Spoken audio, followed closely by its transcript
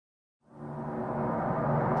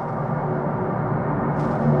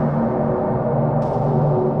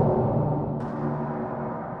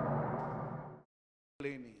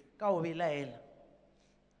ka o belaela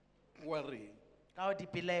worrying, ka o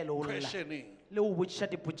dipelaelo o lla questioning. le o botšiša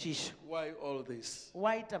dipotšišo Why all this?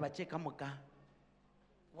 why taba tše ka moka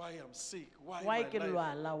Why I'm sick? Why why my ke life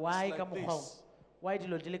lwala is why like ka mokgwa o this? why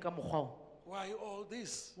dilo di le ka mokgwa o Why all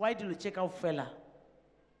this? why dilo tše ka o fela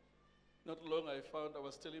Not long I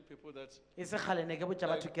was telling people that, e se kgale ne ke botša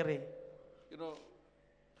batho ke reng you know,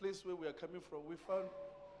 place where we are coming from, we found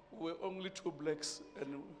we were only 2 blacks,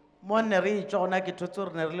 and mo ne re etšwa gona ke thotse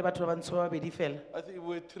gore ne re le batho ba bantsho ba babedi fela I think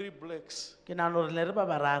we were 3 blacks, ke nagana gore ne re ba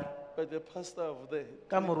bararo but the pastor of there.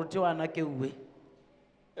 ka moruti wana ke uwe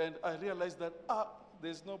And I realized that,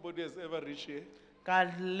 there's nobody has ever reached here. ka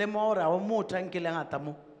lemo gore ga o motho a nkile ngata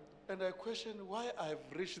mo And I questioned why I've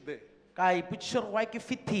reached there. ka ipotšiša gore why ke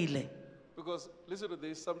fetile Because listen to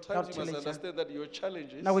this, sometimes you must challenge, understand that your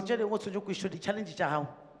challenges nako tše dingwe o tshwanetse ko išo di-challenge tša gago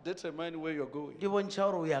determine where you're going. di bontšha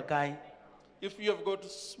gore o ya kae If you have got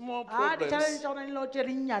small di-challenge problems, tša gona dilo tše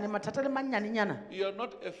dinnyane mathata le mannyanenyana you are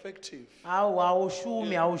not effective. ao a o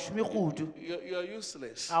šome a o šome kudu You are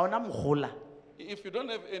useless. ga ona mogola If you don't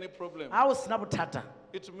have any problem, a o sena bothata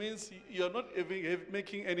it means you are not even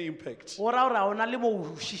making any impact. o ra gore ga ona le mo o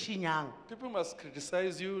šišinyang People must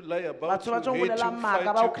criticize you, lie about batho ba you, tsong hate bolela you,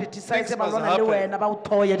 maaka ba o fight you. criticize Things ba must lwana le happen. wena ba o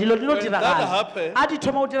thoya dilo di lo When that diragala happen, a di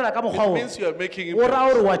thoma o direla ka mokgwa It o means you are making o ra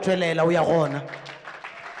impact. gore wa tswelela o ya gona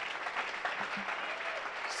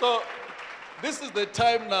So, this is the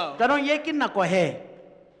time now jaanong ye ke nako he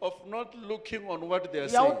of not looking on what they are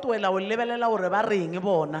ya o saying. twela o lebelela gore ba reng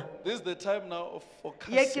bona This is the time now of ye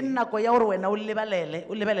ke focusing, nako ya gore wena o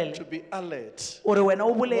lebelele to be alert, gore wena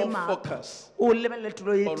o boleye more maaka focus o lebelele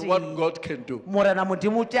tulo e on what teng God can do. morena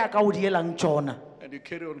modimo te a ka o dielang tšona And you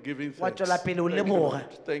carry on giving Wa thanks. tšwela pele o Thank you, leboga.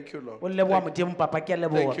 Lord. Thank you, Lord. o leboa Thank modimo papa ke a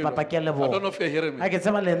thank leboga you, papa Lord. ke a I don't leboga know if you're hearing ga me. ke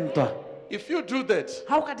tseba le ntwa If you do that,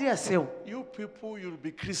 ga o ka dia seo you people, you'll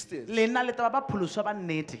be Christians. lena le taba ba pholoswa ba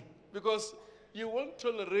nnete Because you won't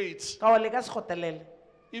tolerate ka gore le ka se gotelele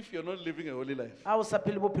if you're not living a holy life. ga o sa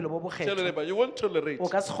phele bophelo bo Tell your bokgethwa neighbor, you won't tolerate o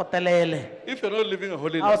ka se gotelele if you're not living a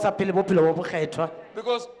holy ga o life. sa phele bophelo bo bokgethwa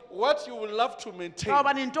Because what you will love to maintain ka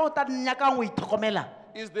gobane nto o ta nyakang go itlhokomela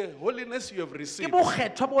is the holiness you have ke received.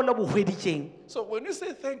 bokgethwa bo o le bo hweditšeng So when you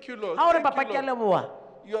say thank you, Lord, ga ore thank papa you, ke a Lord, leboa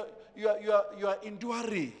you are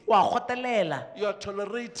enduring, wa gotelela you are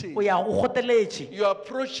tolerating, o ya o goteletše you are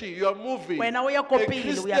approaching, you are moving. wena o ya ko A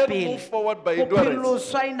pele o ya Christian pele move forward by endurance.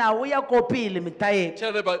 bopheloswa ena o ya ko pele metaeng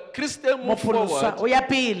Tell them about Christian move mopholoswa o forward ya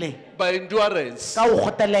pele by endurance. ka o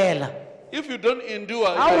gotelela If you don't endure,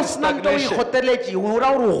 you ga are o in sena nto o stagnation. ikgoteletše o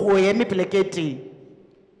ra gore go eme pele ke teng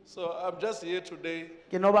So I'm just here today.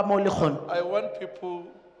 ke no ba mo le kgone I want people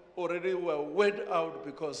already who are wed out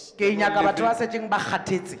because ke they're not nyaka batho ba living. setseng ba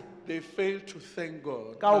kgathetse They fail to thank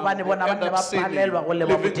God. ka Now gobane they bona ba end nne up ba sinning, palelwa go leba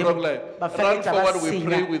living modimo wrong life. ba Run feleletša ba forward, we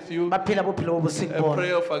pray with senya you. ba phela bophelo bo boseng A bona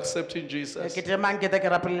prayer of accepting Jesus. ke temang ke te ke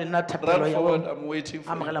rapelele nna thapelo Run ya forward, bona I'm waiting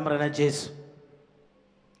for you. amogela morena jesu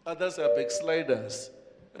Others are backsliders.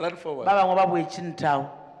 Run ba forward. bangwe ba boetše nthao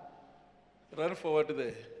Run forward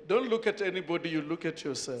there. Don't look at anybody, you look at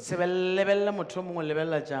yourself. se be lebelele motho o mongwe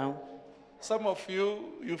lebelela tšao Some of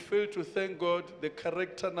you fail to thank God, the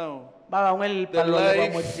character now. ba bangwe le The palelwa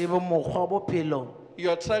life- modimo mokgwa wa bophelo You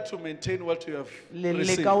are trying to maintain what you have le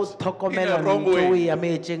received ka o in tlhokomela a wrong ntho o way. e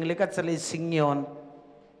ametšeng le ka tsela e seng yona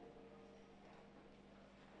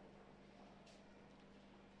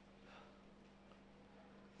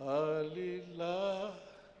Alila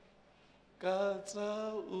kata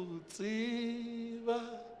utsiba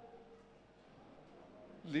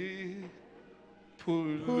li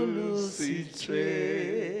pulusitwe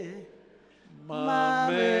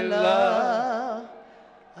mamela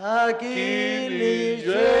a ke le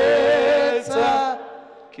jwetsa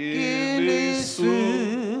ke le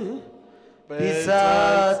su bisa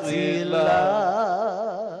bisatsila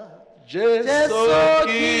Jesu Jesu ki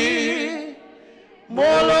ki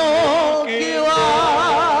moloki wa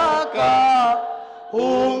ka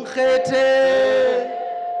unkgethe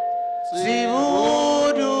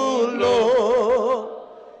sibudulo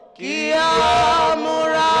ki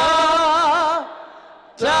amura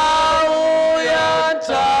tau ya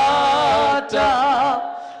tata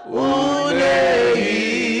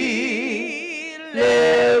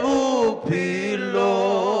unehile buphilo.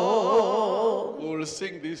 We will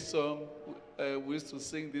sing this song. We used to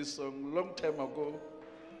sing this song long time ago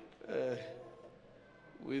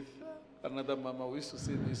with another mama. We used to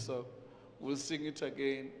sing this song. We'll sing it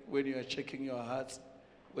again when you are checking your hearts.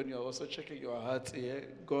 When you are also checking your hearts here,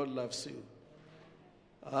 God loves you.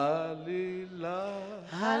 Alila.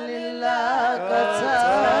 Halila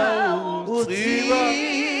kata utiba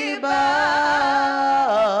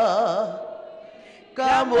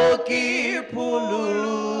kamoki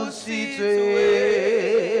pululu bolositswe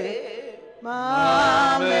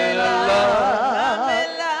mamela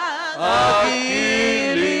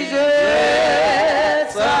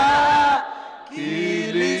akilijetsa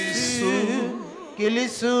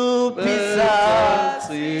kilisupisa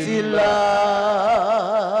tila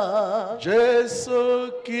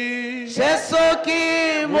Jesu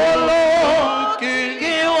ki molo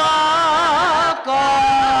kiwaka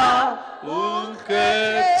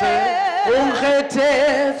unkete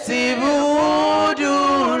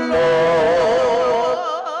sibudulo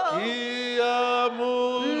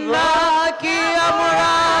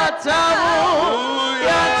kiamuratamu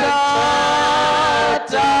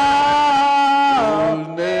yatata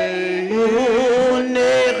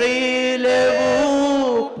unerile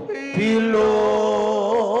bupilo.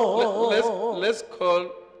 Let's call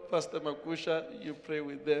Pastor Makusha. You pray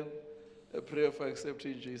with them. A prayer for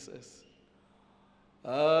accepting Jesus.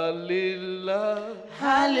 Alila.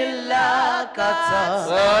 Halila kata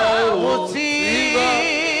utiba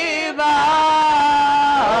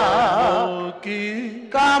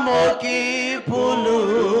kamoki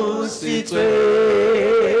pulu sitwe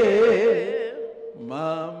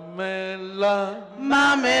mamela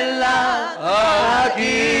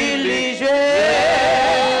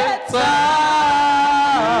akilijeta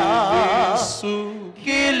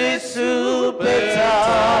kilisu petatila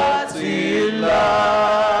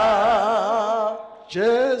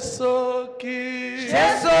Jesu ki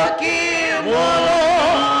molo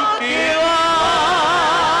kiwaka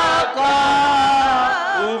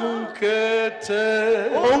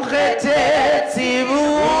unkete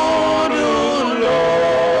tibudulo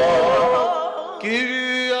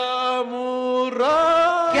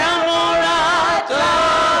kiamurata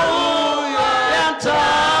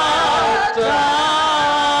yantata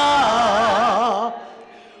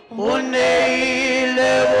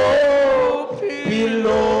uneile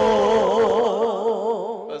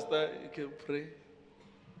bupilo. Pastor, you can pray.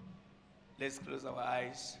 Let's close our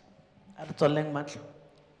eyes Artoleng matlo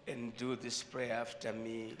and do this prayer after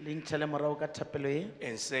me lingchele morao ka thapelo e.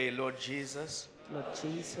 and say, Lord Jesus, Lord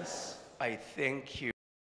Jesus, I thank you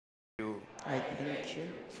I thank you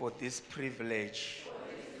for this privilege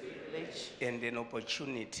and an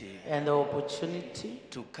opportunity and the opportunity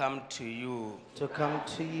to come to you to come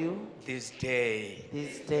to you this day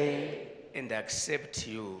this day and accept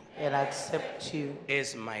you and accept you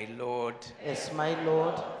as my Lord as my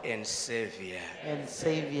Lord and Savior. and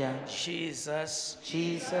Savior. Jesus,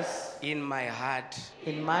 Jesus, in my heart,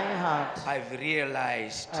 in my heart, I've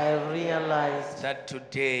realized I have realized that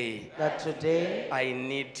today that today I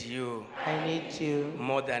need you I need you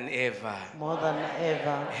more than ever. more than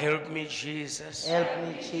ever. Help me, Jesus, Help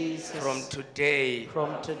me, Jesus, from today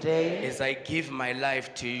from today as I give my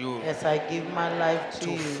life to you, as I give my life to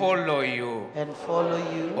to you follow you and follow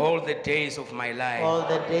you all the days of my life. all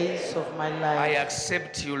the days of my life. I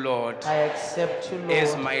accept you, Lord, I accept you, Lord,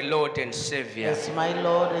 as my Lord and Savior. as my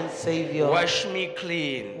Lord and Savior. Wash me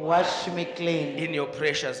clean Wash me clean in your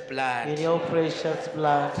precious in blood. your precious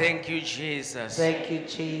blood. Thank you, Jesus, Thank you,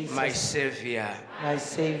 Jesus, my Savior. my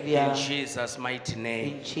Savior. In Jesus' mighty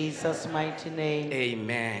name, In Jesus' mighty name.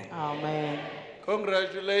 amen. Amen.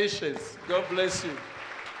 Congratulations. God bless you.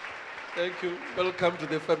 Thank you. Welcome to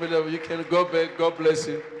the family of You Can Go Back. God bless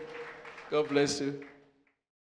you. God bless you.